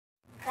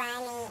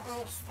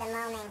makes the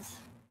moment.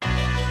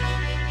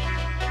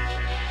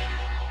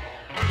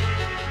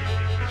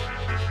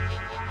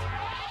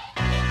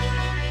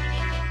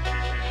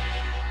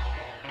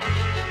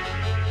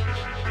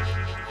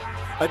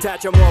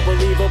 Attach a more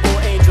believable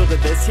angel to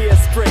this here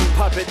string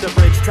puppet. The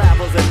bridge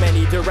travels in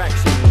many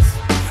directions.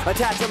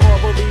 Attach a more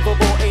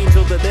believable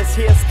angel to this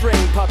here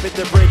string puppet.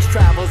 The bridge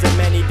travels in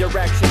many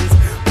directions.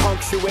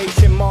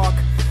 Punctuation mark.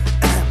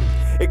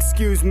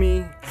 Excuse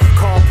me.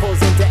 Car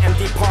pulls into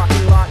empty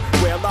parking lot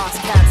where lost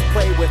cats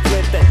play with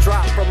lint that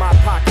dropped from my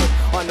pocket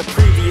on the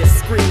previous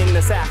screening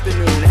this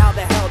afternoon. How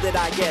the hell did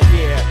I get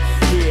here?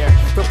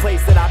 The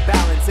place that I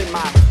balance in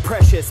my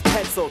precious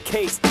pencil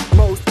case.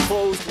 Most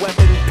closed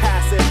weapon,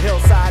 passive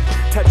hillside,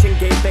 touching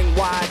gaping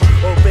wide,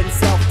 open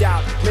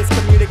self-doubt,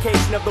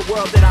 miscommunication of the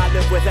world that I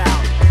live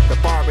without. The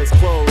bar is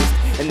closed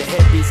and the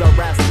hippies are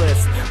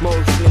restless,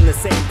 motion in the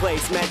same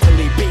place,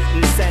 mentally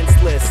beaten,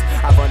 senseless.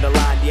 I've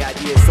underlined the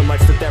ideas so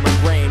much that they're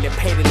ingrained and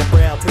painted a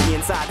braille to the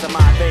insides of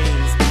my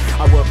veins.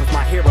 I work with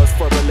my heroes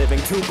for a living,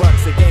 $2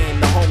 a game.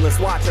 The homeless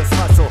watch us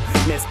hustle,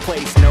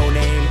 misplaced, no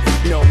name,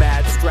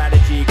 nomad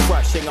strategy,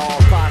 crushing all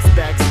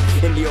prospects.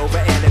 In the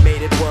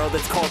over-animated world,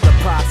 it's called the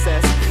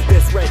process.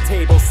 This red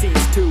table seats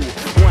two,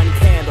 one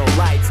candle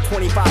lights,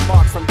 25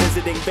 marks from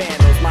visiting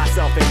vandals,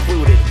 myself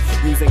included.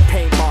 Using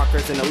paint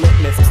markers and a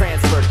litmus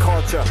transferred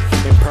culture.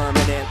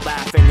 Impermanent,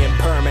 laughing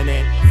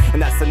impermanent.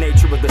 And that's the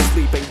nature of the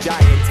sleeping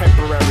giant.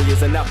 Temporary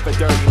is enough for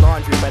dirty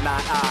laundry, but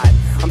not I.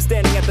 I'm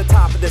standing at the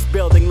top of this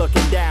building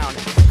looking down,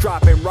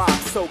 dropping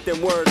rocks soaked in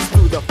words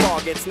through the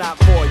fog. It's not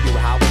for you.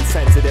 How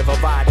insensitive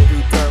of I to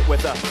do dirt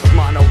with a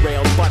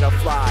monorail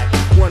butterfly.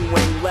 One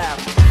wing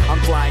left, I'm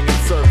flying in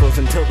circles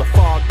until the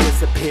fog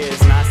disappears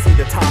and I see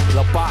the top of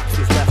the box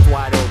was left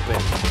wide open.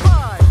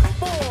 5,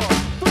 4,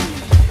 3,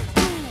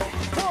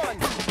 2,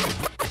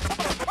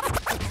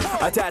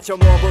 1. Attach a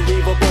more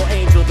believable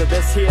angel to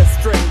this here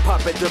string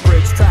puppet. The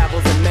bridge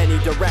travels in many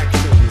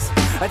directions.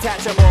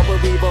 Attach a more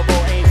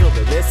believable angel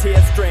to this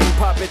here string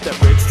puppet. The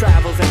bridge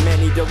travels in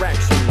many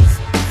directions.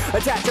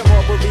 Attach a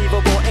more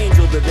believable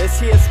angel to this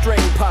here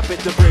string puppet.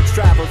 The bridge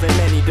travels in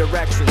many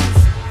directions.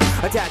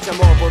 Attach a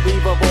more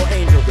believable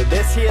angel to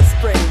this here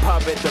string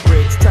puppet. The